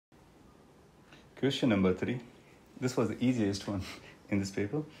Question number 3. This was the easiest one in this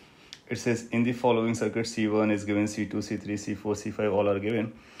paper. It says in the following circuit C1 is given, C2, C3, C4, C5 all are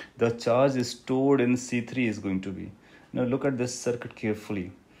given. The charge stored in C3 is going to be. Now look at this circuit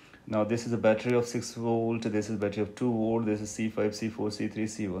carefully. Now this is a battery of 6 volt, this is a battery of 2 volt, this is C5, C4, C3,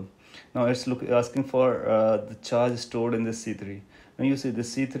 C1. Now it's asking for the charge stored in this C3. Now you see the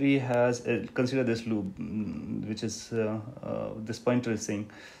C3 has, consider this loop, which is this pointer is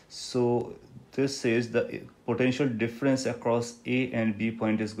saying. So this says the potential difference across A and B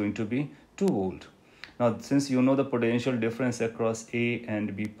point is going to be 2 volt. Now since you know the potential difference across A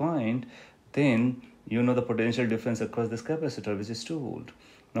and B point, then you know the potential difference across this capacitor, which is 2 volt.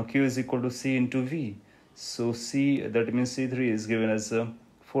 Now Q is equal to C into V. So C, that means C3 is given as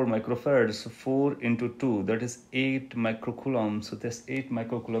 4 microfarads. So 4 into 2, that is 8 microcoulomb. So this 8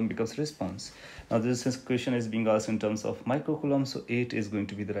 microcoulomb becomes response. Now this question is being asked in terms of microcoulomb. So 8 is going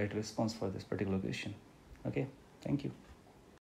to be the right response for this particular question. Okay, thank you.